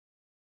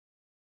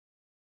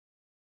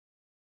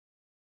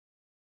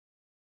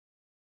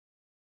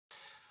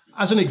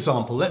As an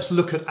example, let's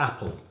look at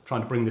Apple,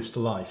 trying to bring this to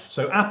life.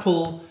 So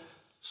Apple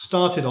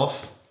started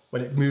off,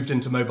 when it moved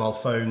into mobile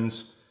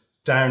phones,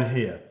 down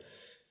here.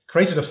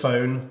 Created a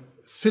phone,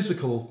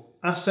 physical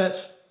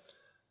asset,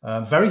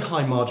 very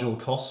high marginal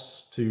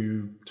costs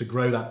to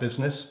grow that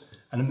business,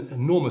 and an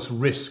enormous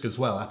risk as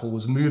well. Apple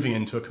was moving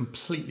into a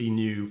completely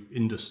new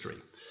industry.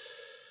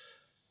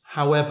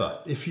 However,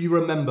 if you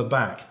remember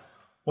back,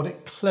 what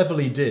it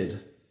cleverly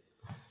did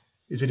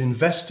is it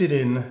invested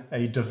in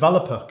a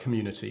developer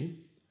community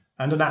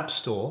and an app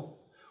store,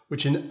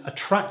 which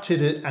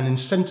attracted it and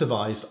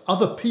incentivized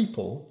other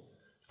people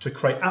to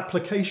create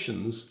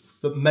applications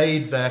that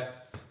made their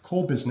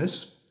core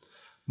business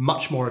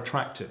much more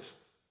attractive.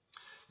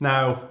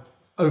 Now,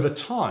 over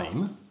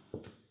time,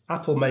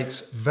 Apple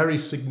makes very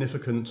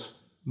significant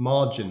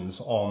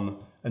margins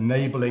on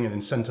enabling and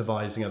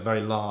incentivizing a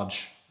very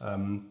large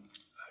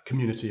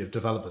community of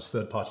developers,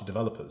 third-party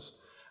developers.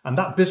 And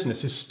that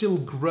business is still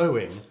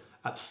growing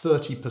at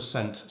 30%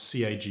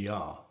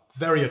 CAGR.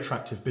 Very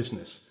attractive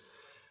business.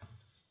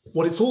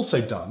 What it's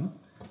also done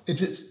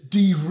is it's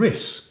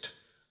de-risked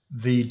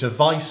the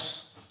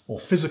device or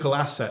physical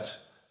asset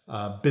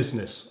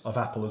business of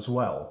Apple as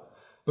well.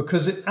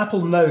 Because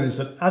Apple knows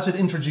that as it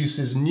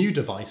introduces new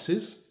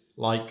devices,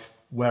 like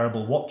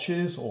wearable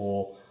watches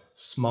or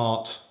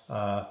smart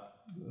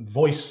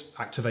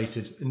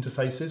voice-activated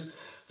interfaces,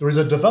 there is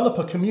a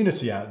developer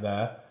community out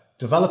there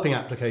developing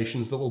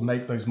applications that will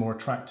make those more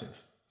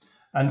attractive.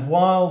 And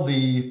while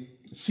the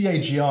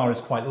CAGR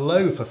is quite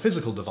low for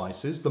physical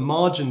devices, the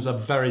margins are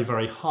very,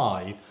 very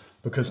high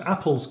because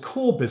Apple's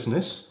core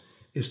business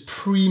is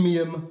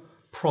premium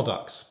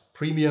products,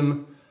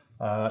 premium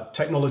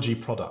technology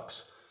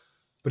products.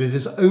 But it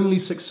is only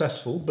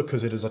successful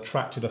because it has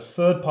attracted a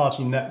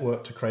third-party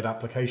network to create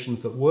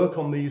applications that work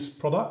on these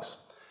products.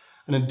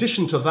 In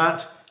addition to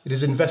that, it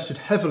has invested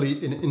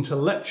heavily in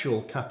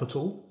intellectual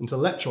capital,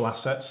 intellectual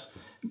assets,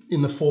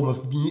 in the form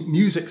of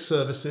music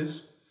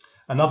services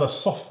and other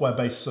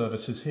software-based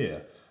services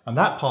here. And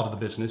that part of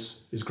the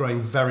business is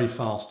growing very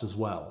fast as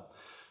well.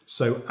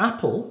 So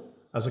Apple,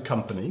 as a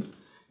company,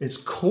 its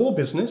core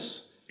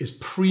business is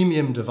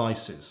premium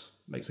devices.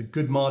 Makes a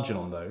good margin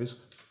on those,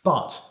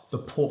 but the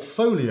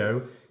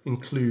portfolio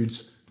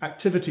includes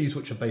activities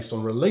which are based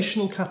on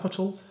relational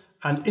capital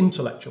and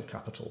intellectual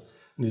capital.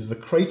 And is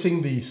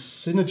creating the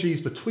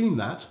synergies between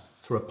that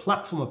through a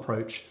platform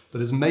approach that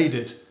has made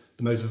it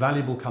the most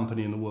valuable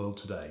company in the world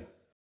today.